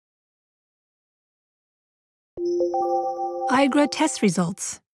IGRA test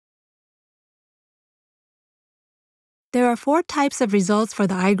results. There are 4 types of results for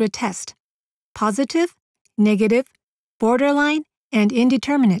the IGRA test: positive, negative, borderline, and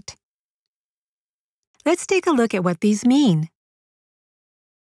indeterminate. Let's take a look at what these mean.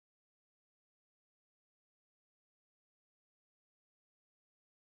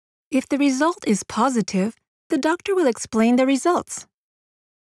 If the result is positive, the doctor will explain the results.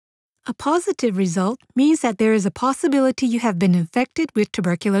 A positive result means that there is a possibility you have been infected with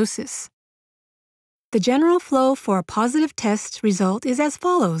tuberculosis. The general flow for a positive test result is as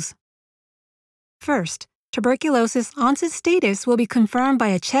follows. First, tuberculosis onset status will be confirmed by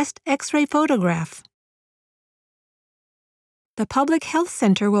a chest X-ray photograph. The public health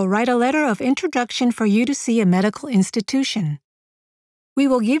center will write a letter of introduction for you to see a medical institution. We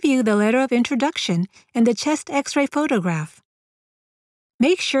will give you the letter of introduction and the chest X-ray photograph.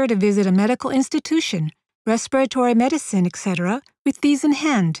 Make sure to visit a medical institution, respiratory medicine, etc., with these in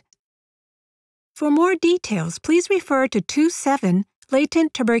hand. For more details, please refer to 2.7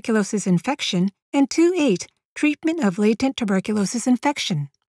 Latent tuberculosis infection and 2.8 Treatment of latent tuberculosis infection.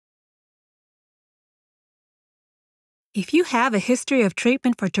 If you have a history of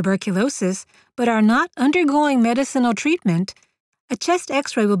treatment for tuberculosis but are not undergoing medicinal treatment, a chest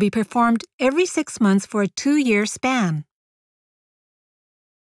X-ray will be performed every 6 months for a 2-year span.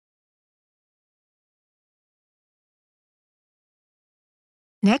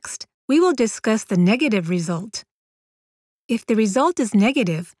 Next, we will discuss the negative result. If the result is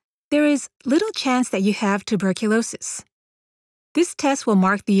negative, there is little chance that you have tuberculosis. This test will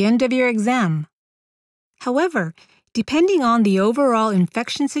mark the end of your exam. However, depending on the overall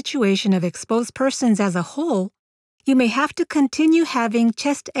infection situation of exposed persons as a whole, you may have to continue having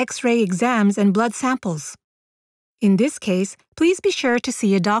chest X-ray exams and blood samples. In this case, please be sure to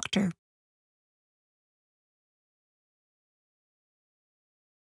see a doctor.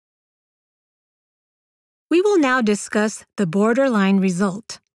 We will now discuss the borderline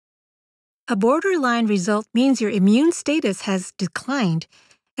result. A borderline result means your immune status has declined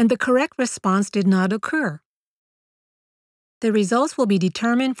and the correct response did not occur. The results will be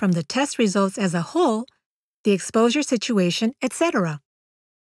determined from the test results as a whole, the exposure situation, etc.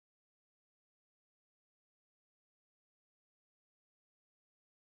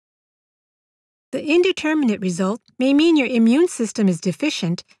 The indeterminate result may mean your immune system is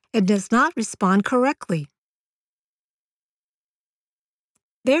deficient and does not respond correctly.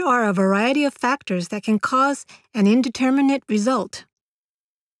 There are a variety of factors that can cause an indeterminate result.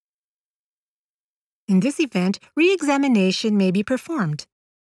 In this event, re-examination may be performed.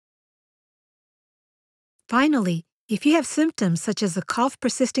 Finally, if you have symptoms such as a cough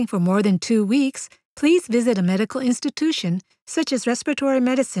persisting for more than 2 weeks, please visit a medical institution, such as respiratory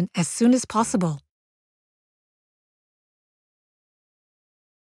medicine, as soon as possible.